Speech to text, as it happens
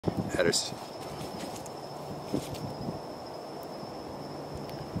Edis.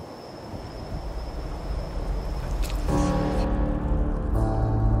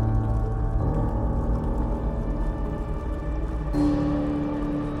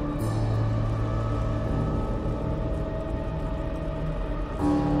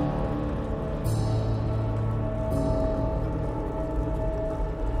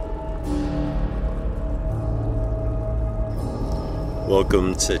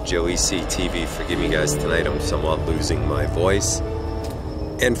 Welcome to JoeyCTV. Forgive me guys, tonight I'm somewhat losing my voice.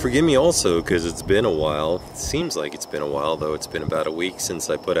 And forgive me also because it's been a while. It seems like it's been a while, though it's been about a week since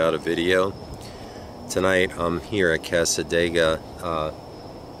I put out a video. Tonight I'm here at Casadega.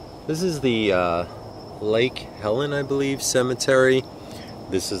 This is the Lake Helen, I believe, cemetery.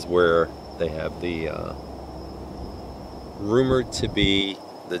 This is where they have the rumored to be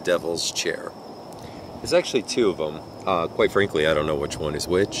the Devil's Chair. There's actually two of them. Quite frankly, I don't know which one is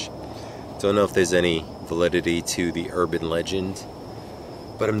which. Don't know if there's any validity to the urban legend.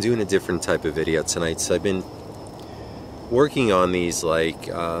 But I'm doing a different type of video tonight. So I've been working on these like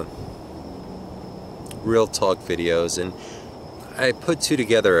real talk videos, and I put two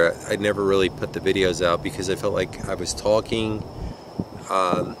together. I never really put the videos out because I felt like I was talking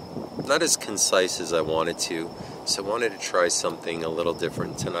not as concise as I wanted to. So I wanted to try something a little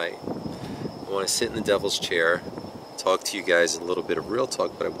different tonight. I want to sit in the Devil's Chair, talk to you guys a little bit of real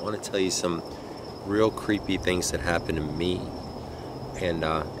talk, but I want to tell you some real creepy things that happened to me. And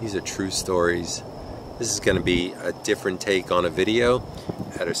these are true stories. This is going to be a different take on a video. Oh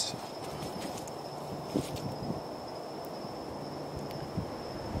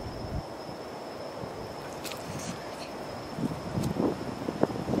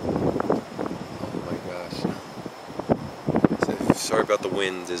my gosh. Sorry about the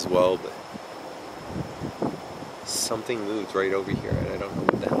wind as well, but something moved right over here, and I don't know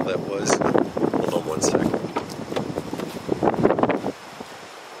what the hell that was. Hold on one second.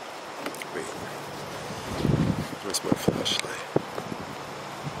 Wait. Where's my flashlight?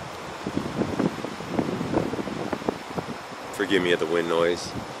 Forgive me at the wind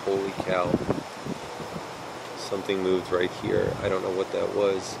noise. Holy cow. Something moved right here. I don't know what that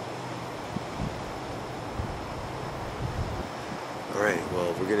was. Alright,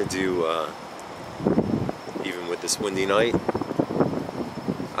 well, we're gonna do even with this windy night,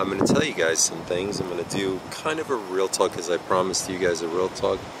 I'm going to tell you guys some things. I'm going to do kind of a real talk, as I promised you guys a real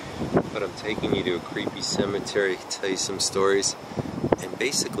talk, but I'm taking you to a creepy cemetery, tell you some stories, and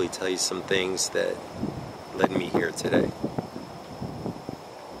basically tell you some things that led me here today.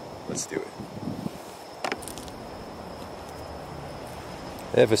 Let's do it.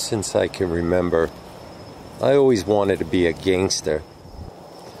 Ever since I can remember, I always wanted to be a gangster.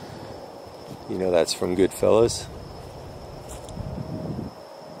 You know that's from Goodfellas.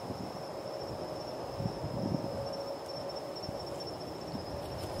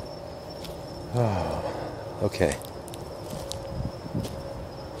 Oh, okay.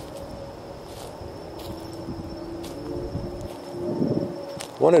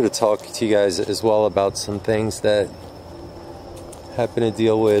 Wanted to talk to you guys as well about some things that happen to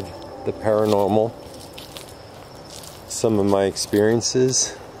deal with the paranormal. Some of my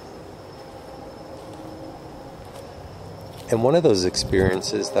experiences. And one of those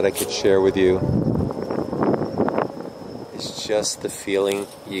experiences that I could share with you is just the feeling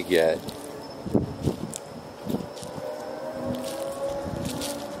you get.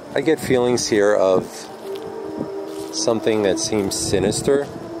 I get feelings here of something that seems sinister,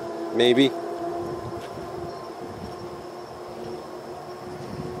 maybe.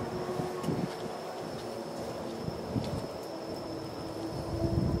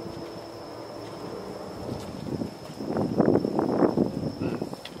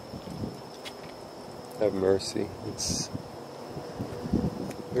 Have mercy. It's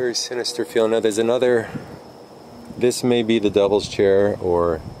a very sinister feeling. Now there's another, this may be the Devil's Chair,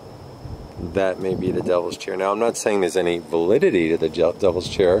 or that may be the Devil's Chair. Now I'm not saying there's any validity to the Devil's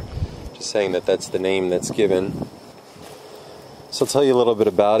Chair, just saying that that's the name that's given. So I'll tell you a little bit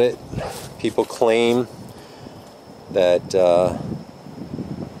about it. People claim that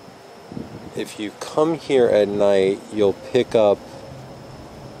if you come here at night, you'll pick up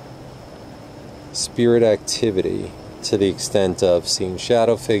spirit activity to the extent of seeing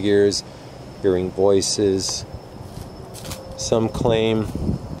shadow figures, hearing voices. Some claim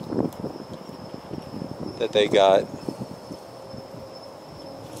that they got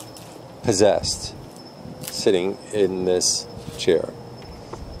possessed sitting in this chair.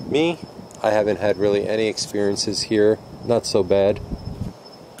 Me, I haven't had really any experiences here, not so bad.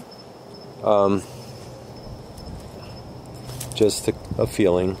 Just a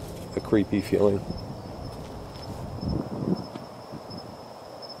feeling. a creepy feeling.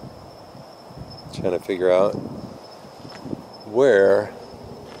 Trying to figure out where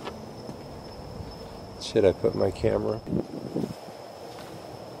should I put my camera.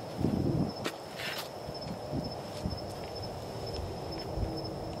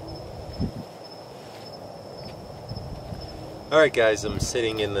 Alright guys, I'm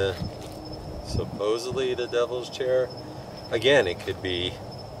sitting in the supposedly the devil's chair. Again, it could be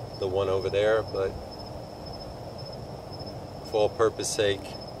the one over there, but for all purpose sake,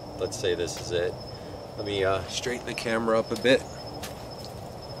 let's say this is it. Let me straighten the camera up a bit.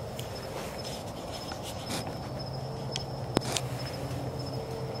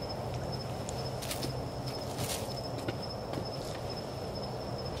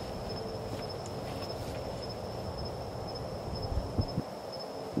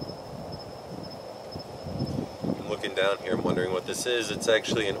 Looking down here, I'm wondering what this is. It's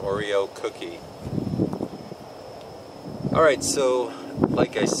actually an Oreo cookie. Alright, so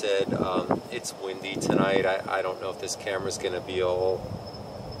like I said, it's windy tonight. I don't know if this camera's going to be all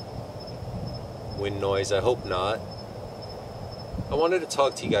wind noise. I hope not. I wanted to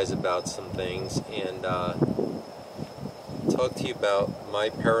talk to you guys about some things and talk to you about my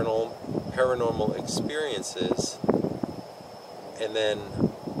paranormal experiences and then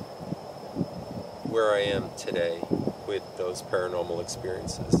where I am today with those paranormal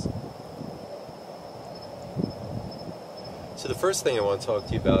experiences. So the first thing I want to talk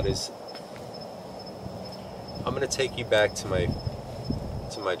to you about is I'm going to take you back to my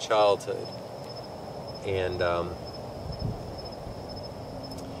childhood, and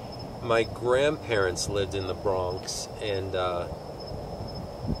my grandparents lived in the Bronx, and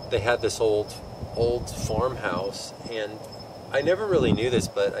they had this old farmhouse, and I never really knew this,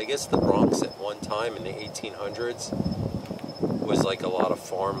 but I guess the Bronx at one time in the 1800s was like a lot of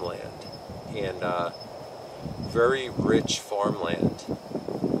farmland, and very rich farmland.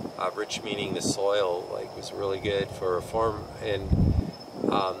 Rich meaning the soil like was really good for a farm, and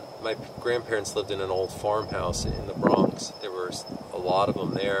my grandparents lived in an old farmhouse in the Bronx. There were a lot of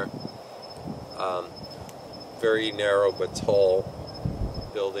them there. Very narrow but tall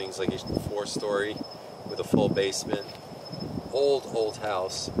buildings, like a 4-story with a full basement. Old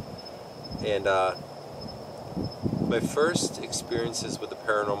house. And my first experiences with the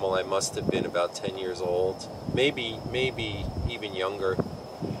paranormal, I must have been about 10 years old, maybe even younger.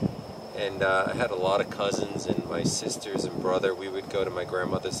 And I had a lot of cousins and my sisters and brother. We would go to my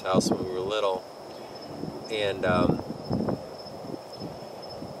grandmother's house when we were little, and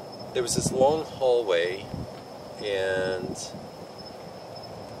there was this long hallway, and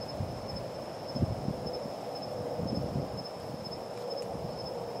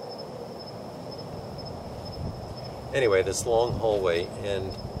anyway, this long hallway,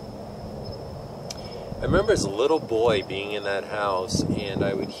 and I remember as a little boy being in that house, and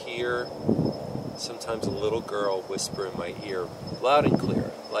I would hear sometimes a little girl whisper in my ear, loud and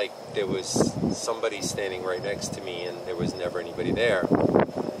clear, like there was somebody standing right next to me and there was never anybody there.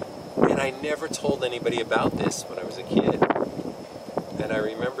 And I never told anybody about this when I was a kid. And I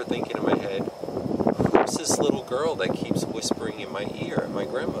remember thinking in my head, who's this little girl that keeps whispering in my ear at my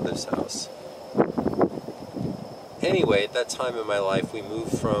grandmother's house? Anyway, at that time in my life, we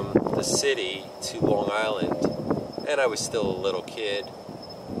moved from the city to Long Island, and I was still a little kid.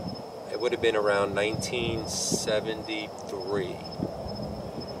 It would have been around 1973.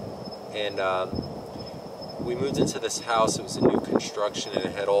 And we moved into this house. It was a new construction, and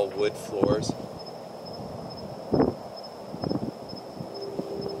it had all wood floors.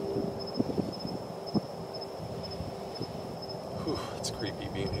 Whew, it's creepy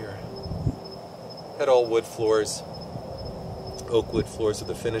being here. Had all wood floors. Oak wood floors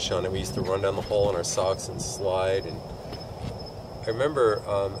with a finish on it. We used to run down the hall in our socks and slide. And I remember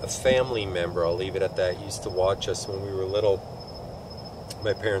a family member, I'll leave it at that, used to watch us when we were little.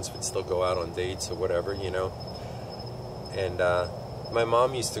 My parents would still go out on dates or whatever, you know. And my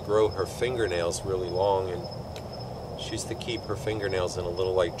mom used to grow her fingernails really long, and she used to keep her fingernails in a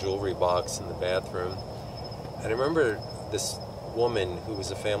little like jewelry box in the bathroom. And I remember this woman who was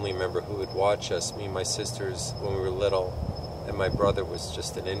a family member who would watch us, me and my sisters, when we were little. And my brother was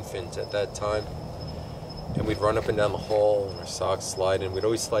just an infant at that time. And we'd run up and down the hall and our socks slide, and we'd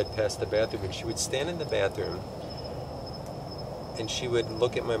always slide past the bathroom, and she would stand in the bathroom and she would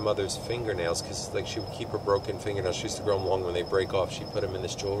look at my mother's fingernails, because like she would keep her broken fingernails. She used to grow them long. When they break off, she put them in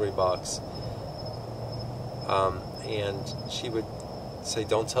this jewelry box. And she would say,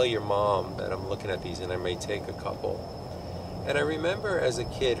 "Don't tell your mom that I'm looking at these, and I may take a couple." And I remember as a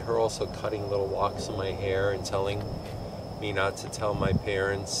kid her also cutting little locks of my hair and telling me not to tell my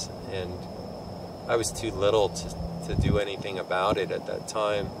parents, and I was too little to do anything about it at that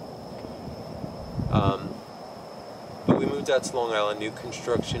time. But we moved out to Long Island, new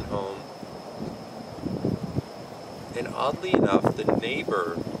construction home. And oddly enough, the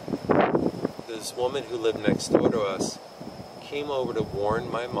neighbor, this woman who lived next door to us, came over to warn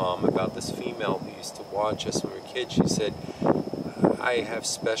my mom about this female who used to watch us when we were kids. She said, I have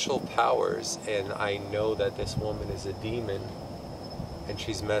special powers, and I know that this woman is a demon, and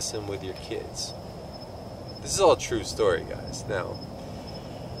she's messing with your kids. This is all a true story, guys, now.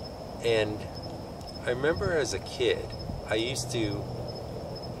 And I remember as a kid, I used to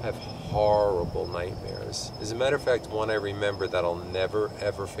have horrible nightmares. As a matter of fact, one I remember that I'll never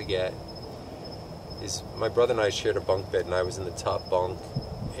ever forget is my brother and I shared a bunk bed, and I was in the top bunk,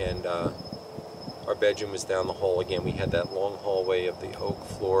 and our bedroom was down the hall. Again, we had that long hallway of the oak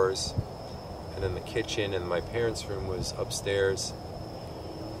floors, and then the kitchen, and my parents' room was upstairs.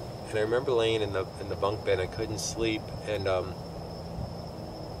 And I remember laying in the bunk bed, and I couldn't sleep, and I'm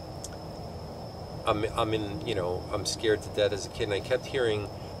scared to death as a kid, and I kept hearing,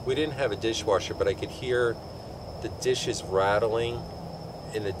 we didn't have a dishwasher, but I could hear the dishes rattling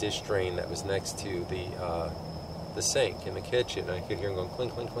in the dish drain that was next to the sink in the kitchen. I could hear them going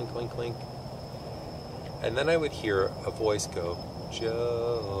clink, clink, clink, clink, clink. And then I would hear a voice go,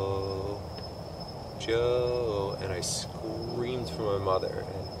 Joe, Joe, and I screamed for my mother.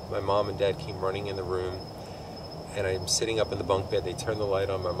 And my mom and dad came running in the room, and I'm sitting up in the bunk bed. They turned the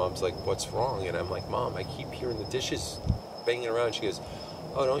light on. My mom's like, what's wrong? And I'm like, Mom, I keep hearing the dishes banging around. She goes,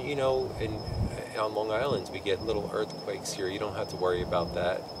 oh, don't you know, on Long Island we get little earthquakes here. You don't have to worry about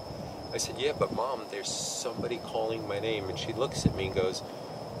that. I said, yeah, but Mom, there's somebody calling my name. And she looks at me and goes,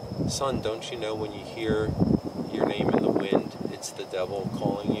 son, don't you know when you hear your name in the wind, it's the devil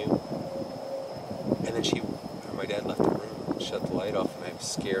calling you? And then my dad left the room and shut the light off, and I was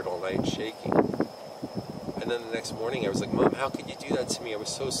scared all night, shaking. And then the next morning I was like, Mom, how could you do that to me? I was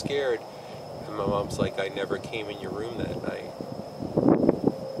so scared. And my mom's like, I never came in your room that night.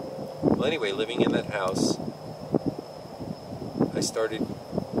 Well, anyway, living in that house, I started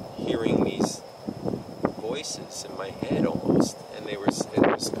hearing these voices in my head almost, and it was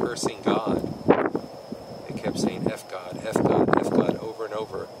cursing God. It kept saying F God, F God, F God over and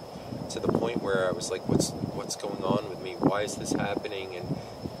over, to the point where I was like, what's going on with me? Why is this happening? And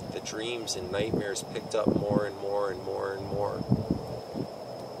the dreams and nightmares picked up more and more and more and more.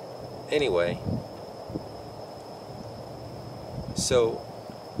 Anyway, so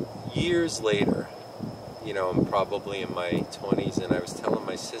years later, I'm probably in my 20s, and I was telling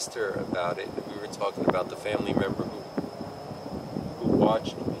my sister about it, and we were talking about the family member who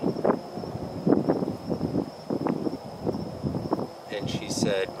watched me. And she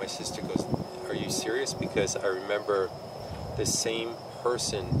said, my sister goes, are you serious? Because I remember the same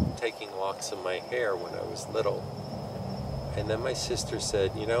person taking locks of my hair when I was little. And then my sister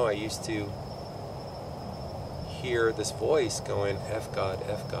said, I used to hear this voice going, F God,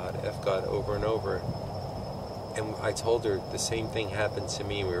 F God, F God, over and over. And I told her the same thing happened to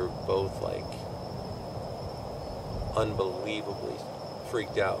me. We were both like unbelievably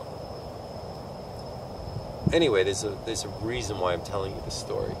freaked out. Anyway, there's a reason why I'm telling you this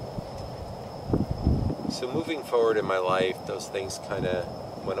story. So moving forward in my life, those things kind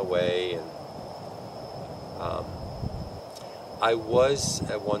of went away, and I was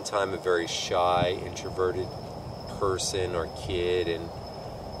at one time a very shy, introverted person or kid, and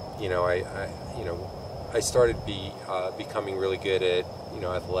I started becoming really good at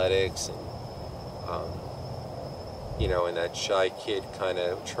athletics, and and that shy kid kind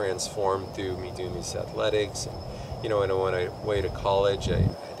of transformed through me doing these athletics. And when I went away to college, I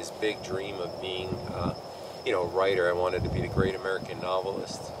had this big dream of being a writer. I wanted to be the great American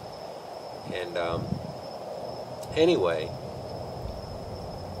novelist. And anyway,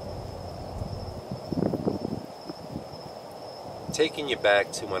 taking you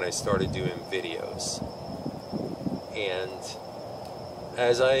back to when I started doing videos, and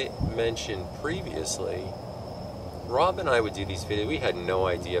as I mentioned previously, Rob and I would do these videos. We had no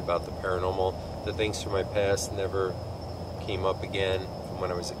idea about the paranormal. The things from my past never came up again from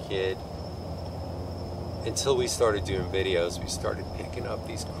when I was a kid. Until we started doing videos, we started picking up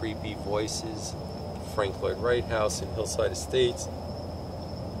these creepy voices. The Frank Lloyd Wright house in Hillside Estates.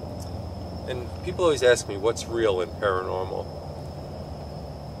 And people always ask me, what's real and paranormal?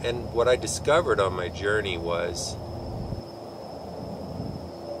 And what I discovered on my journey was,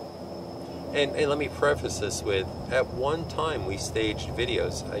 and let me preface this with, at one time we staged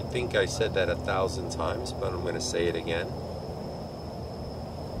videos. I think I said that 1,000 times, but I'm going to say it again.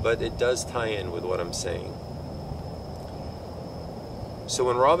 But it does tie in with what I'm saying. So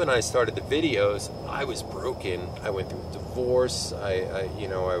when Rob and I started the videos, I was broken. I went through a divorce. I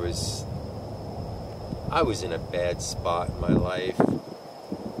was in a bad spot in my life,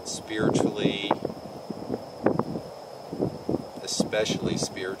 spiritually, especially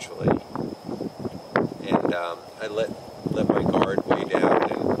spiritually. And I let my guard way down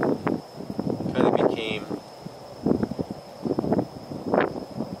and kind of became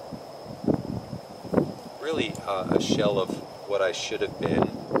really a shell of what I should have been.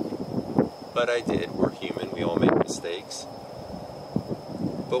 But I did. We're human. We all make mistakes.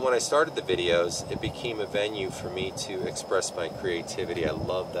 But when I started the videos, it became a venue for me to express my creativity. I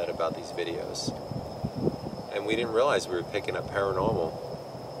love that about these videos. And we didn't realize we were picking up paranormal.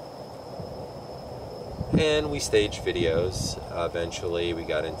 And we staged videos. Eventually, we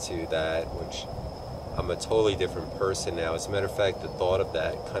got into that, which I'm a totally different person now. As a matter of fact, the thought of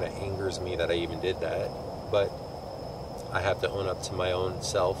that kind of angers me that I even did that. But I have to own up to my own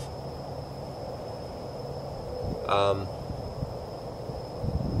self.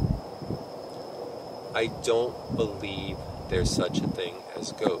 I don't believe there's such a thing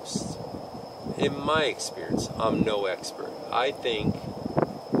as ghosts. In my experience, I'm no expert. I think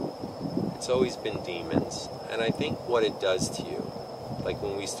it's always been demons, and I think what it does to you, like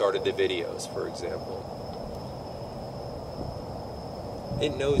when we started the videos, for example,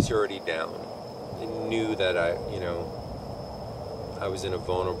 it knows you're already down. It knew that I was in a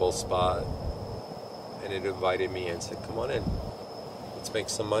vulnerable spot, and it invited me and said, come on in, let's make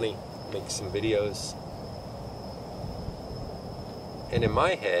some money, make some videos. And in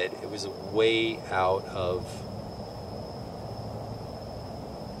my head, it was a way out of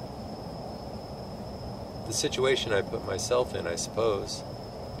the situation I put myself in, I suppose.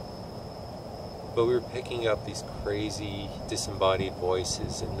 But we were picking up these crazy, disembodied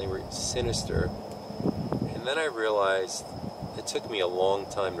voices, and they were sinister. And then I realized, it took me a long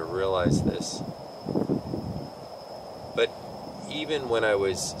time to realize this, but even when I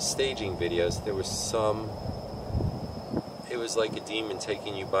was staging videos, there was it was like a demon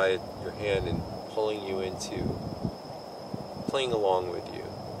taking you by your hand and pulling you into playing along with you,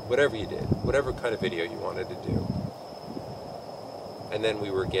 whatever you did, whatever kind of video you wanted to do. And then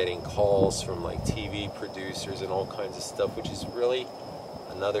we were getting calls from like TV producers and all kinds of stuff, which is really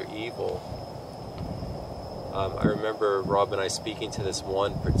another evil. I remember Rob and I speaking to this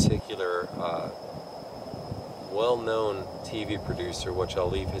one particular well-known TV producer, which I'll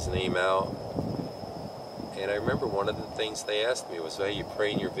leave his name out. And I remember one of the things they asked me was, hey, you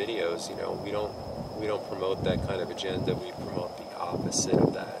pray in your videos, we don't promote that kind of agenda, we promote the opposite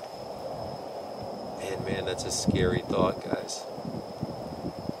of that. And man, that's a scary thought, guys.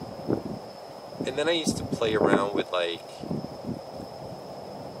 And then I used to play around with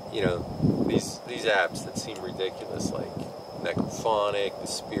these apps that seem ridiculous, like Necrophonic, the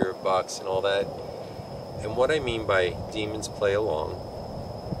Spirit Box, and all that. And what I mean by demons play along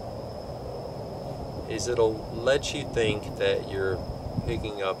is it'll let you think that you're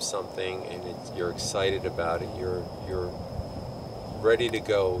picking up something and you're excited about it. You're ready to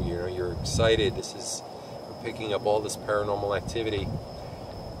go. You're excited. We're picking up all this paranormal activity.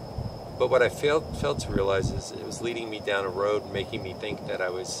 But what I failed to realize is it was leading me down a road, making me think that I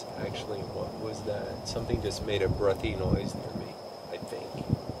was actually, what was that? Something just made a breathy noise near me, I think.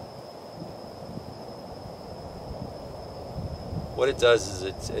 What it does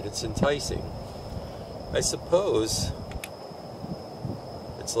is it's enticing. I suppose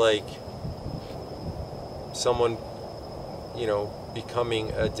it's like someone,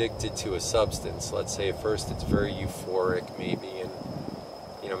 becoming addicted to a substance. Let's say at first it's very euphoric maybe, and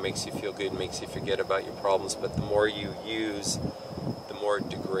makes you feel good, makes you forget about your problems, but the more you use, the more it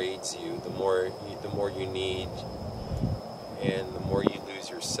degrades you, the more you need, and the more you lose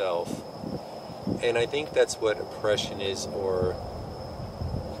yourself. And I think that's what oppression is, or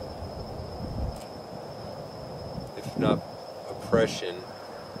if not oppression,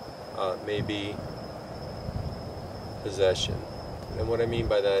 maybe possession. And what I mean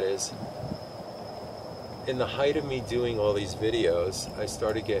by that is, in the height of me doing all these videos, I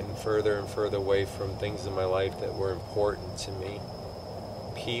started getting further and further away from things in my life that were important to me,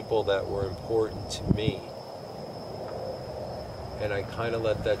 people that were important to me. And I kind of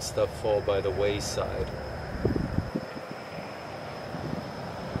let that stuff fall by the wayside.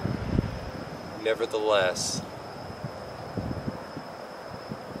 Nevertheless,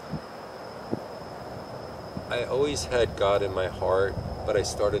 I always had God in my heart, but I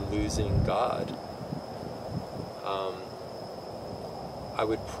started losing God. I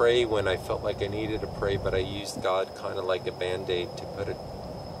would pray when I felt like I needed to pray, but I used God kind of like a band-aid to put it.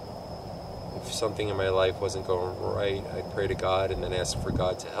 If something in my life wasn't going right, I'd pray to God and then ask for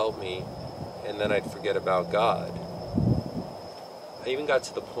God to help me, and then I'd forget about God. I even got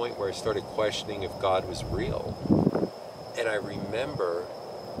to the point where I started questioning if God was real. And I remember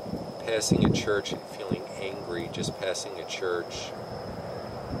passing a church and feeling angry just passing a church.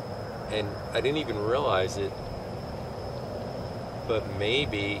 And I didn't even realize it, but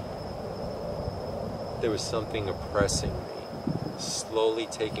maybe there was something oppressing me, slowly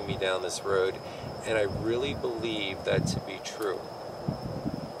taking me down this road. And I really believe that to be true.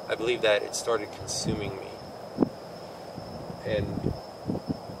 I believe that it started consuming me. And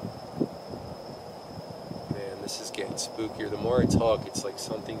man, this is getting spookier. The more I talk, it's like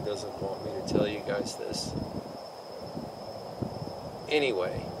something doesn't want me to tell you guys this.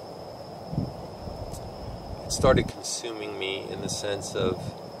 Anyway, it started consuming me in the sense of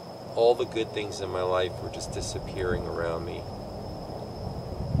all the good things in my life were just disappearing around me.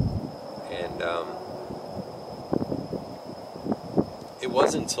 And it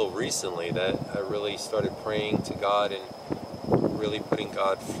wasn't until recently that I really started praying to God and really putting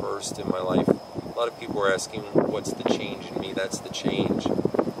God first in my life. A lot of people are asking, what's the change in me? That's the change.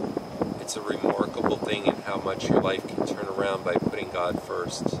 It's a remarkable thing in how much your life can turn around by putting God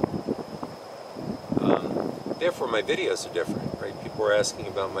first. Therefore, my videos are different, right? People are asking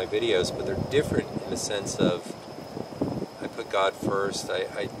about my videos, but they're different in the sense of I put God first.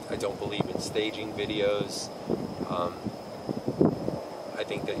 I don't believe in staging videos. I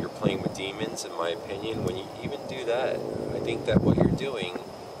think that you're playing with demons, in my opinion, when you even do that. I think that what you're doing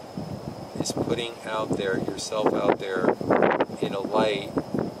is putting out there, yourself out there in a light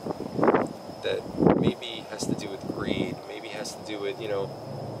that maybe has to do with greed, maybe has to do with,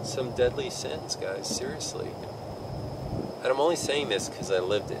 some deadly sins, guys, seriously. And I'm only saying this because I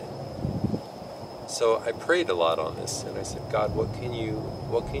lived it. So I prayed a lot on this, and I said, God, what can you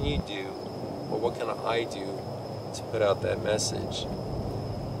do, or what can I do to put out that message?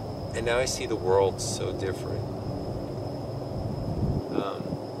 And now I see the world so different.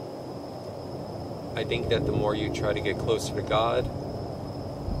 I think that the more you try to get closer to God,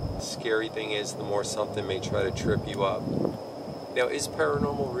 the scary thing is the more something may try to trip you up. Now, is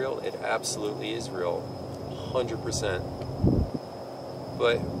paranormal real? It absolutely is real, 100%.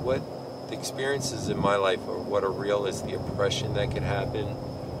 But what the experiences in my life or what are real is the oppression that could happen,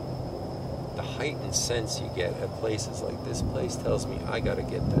 the heightened sense you get at places like this place tells me I gotta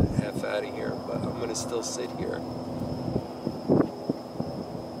get the F out of here, but I'm gonna still sit here.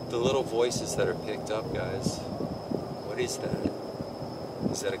 The little voices that are picked up, guys, what is that?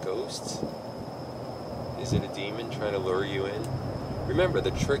 Is that a ghost? Is it a demon trying to lure you in? Remember,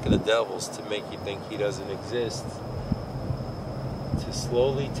 the trick of the devil is to make you think he doesn't exist, to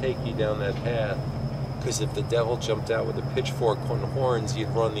slowly take you down that path. Because if the devil jumped out with a pitchfork on horns, you'd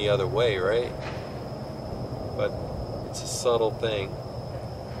run the other way, right? But it's a subtle thing.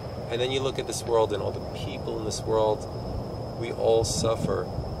 And then you look at this world and all the people in this world, we all suffer.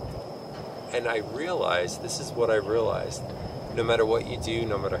 And I realized, this is what I realized, no matter what you do,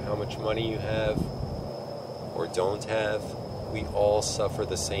 no matter how much money you have or don't have, we all suffer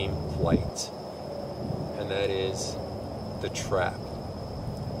the same plight. And that is the trap.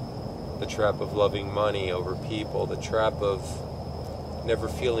 The trap of loving money over people, the trap of never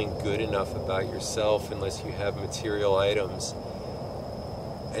feeling good enough about yourself unless you have material items.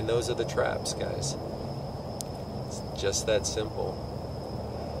 And those are the traps, guys. It's just that simple.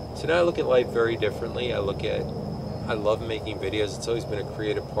 So now I look at life very differently. I love making videos. It's always been a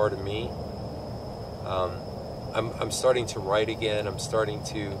creative part of me. I'm starting to write again. I'm starting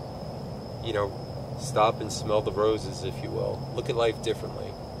to, stop and smell the roses, if you will. Look at life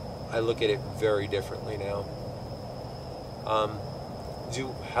differently. I look at it very differently now.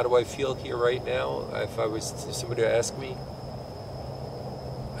 How do I feel here right now? If somebody to ask me,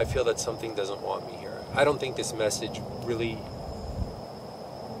 I feel that something doesn't want me here. I don't think this message really,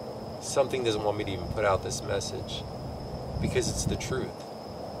 something doesn't want me to even put out this message because it's the truth.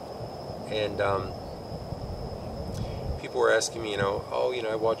 And people were asking me,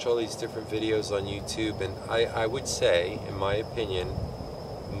 I watch all these different videos on YouTube, and I would say, in my opinion,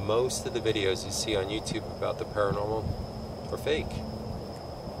 most of the videos you see on YouTube about the paranormal are fake.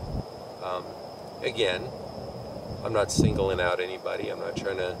 Again, I'm not singling out anybody. I'm not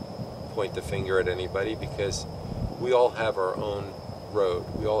trying to point the finger at anybody because we all have our own road.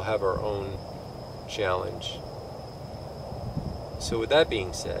 We all have our own challenge. So with that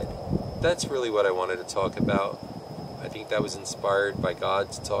being said, that's really what I wanted to talk about. I think that was inspired by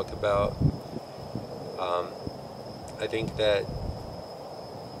God to talk about. I think that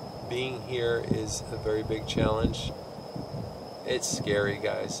being here is a very big challenge. It's scary,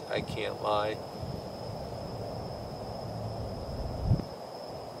 guys. I can't lie.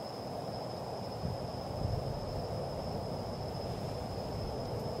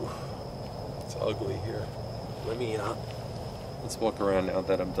 ugly here. Let's walk around now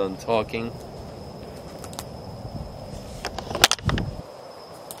that I'm done talking.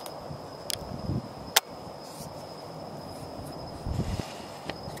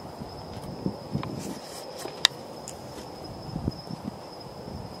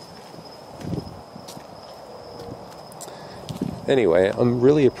 Anyway, I'm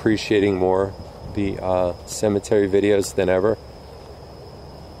really appreciating more the cemetery videos than ever.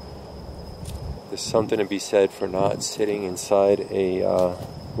 There's something to be said for not sitting inside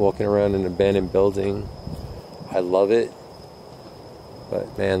walking around an abandoned building. I love it.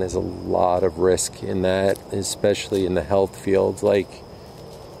 But man, there's a lot of risk in that, especially in the health field. Like,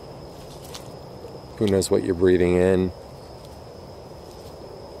 who knows what you're breathing in.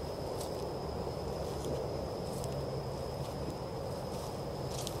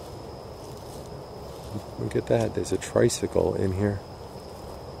 Look at that, there's a tricycle in here.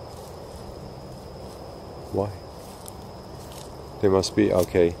 Why? There must be,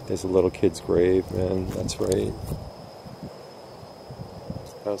 okay, there's a little kid's grave, man, that's right.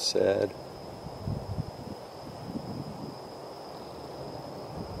 How sad.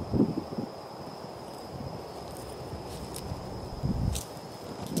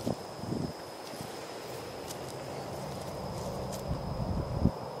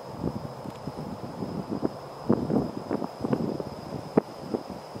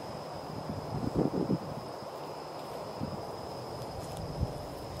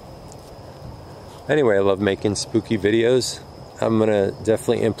 Anyway, I love making spooky videos. I'm gonna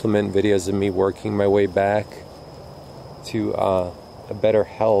definitely implement videos of me working my way back to a better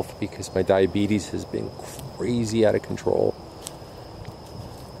health, because my diabetes has been crazy out of control.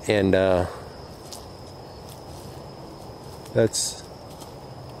 And that's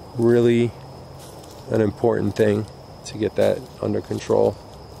really an important thing, to get that under control.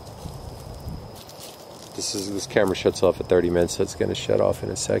 This camera shuts off at 30 minutes, so it's gonna shut off in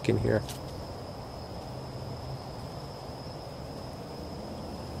a second here.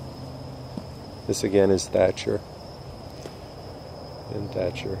 This again is Thatcher and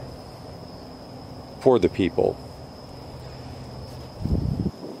Thatcher for the people.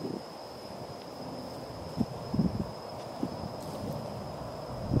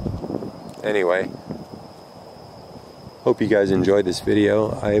 Anyway, hope you guys enjoyed this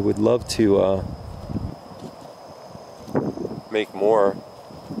video. I would love to make more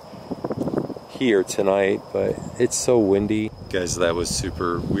here tonight, but it's so windy. Guys, that was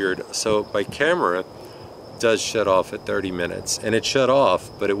super weird. So my camera does shut off at 30 minutes, and it shut off,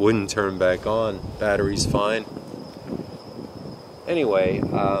 but it wouldn't turn back on. Battery's fine. Anyway,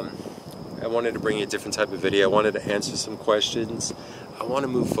 I wanted to bring you a different type of video. I wanted to answer some questions. I want to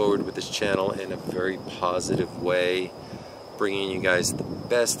move forward with this channel in a very positive way, bringing you guys the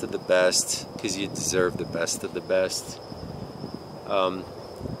best of the best, because you deserve the best of the best.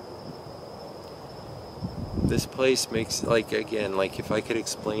 This place makes, like, again, like, if I could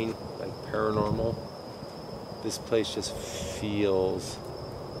explain, like, paranormal, this place just feels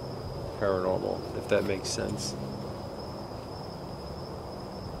paranormal, if that makes sense.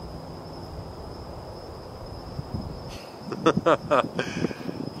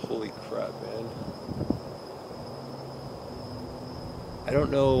 Holy crap, man. I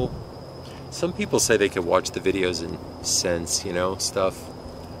don't know. Some people say they can watch the videos and sense, you know, stuff.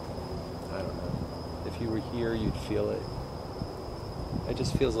 I don't know. If you were here, you'd feel it. It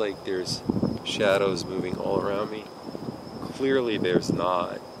just feels like there's shadows moving all around me. Clearly there's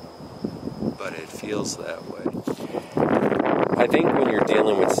not, but it feels that way. I think when you're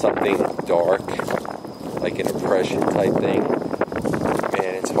dealing with something dark, like an oppression type thing,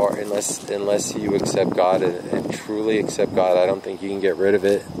 man, it's hard. Unless you accept God and truly accept God, I don't think you can get rid of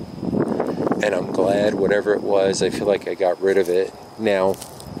it. And I'm glad, whatever it was, I feel like I got rid of it. Now,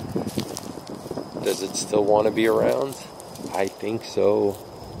 does it still want to be around? I think so,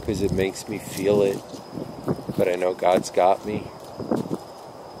 because it makes me feel it. But I know God's got me.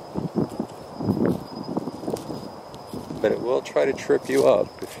 But it will try to trip you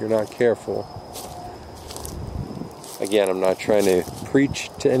up if you're not careful. Again, I'm not trying to preach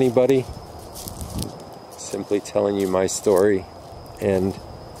to anybody. Simply telling you my story. And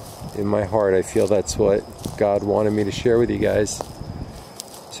in my heart, I feel that's what God wanted me to share with you guys.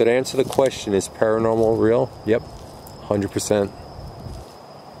 So to answer the question, is paranormal real? Yep, 100%.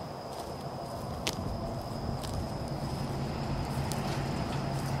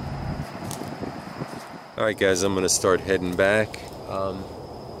 Alright guys, I'm going to start heading back.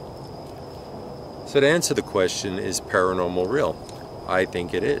 So to answer the question, is paranormal real? I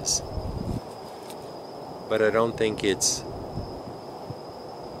think it is. But I don't think it's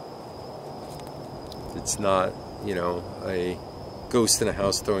It's not, you know, a ghost in a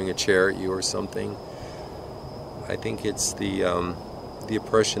house throwing a chair at you or something. I think it's the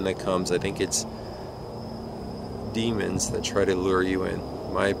oppression that comes. I think it's demons that try to lure you in.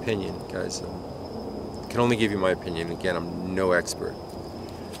 My opinion, guys. I can only give you my opinion. Again, I'm no expert.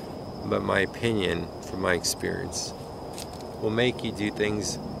 But my opinion, from my experience, will make you do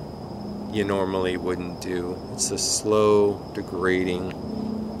things you normally wouldn't do. It's a slow degrading.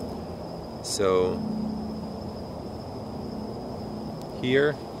 So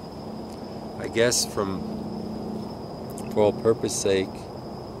here, I guess for all purpose sake,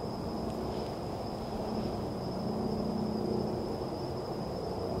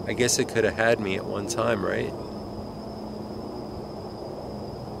 I guess it could have had me at one time, right?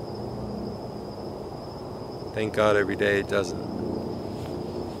 Thank God every day it doesn't.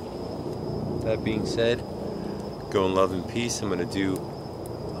 That being said, go in love and peace. I'm going to do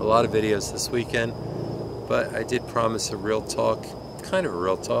a lot of videos this weekend, but I did promise a real talk, kind of a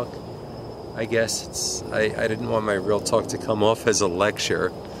real talk. I guess I didn't want my real talk to come off as a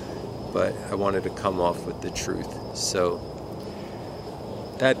lecture, but I wanted to come off with the truth. So,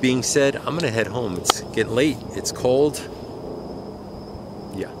 that being said, I'm going to head home. It's getting late. It's cold.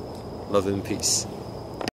 Yeah. Love and peace.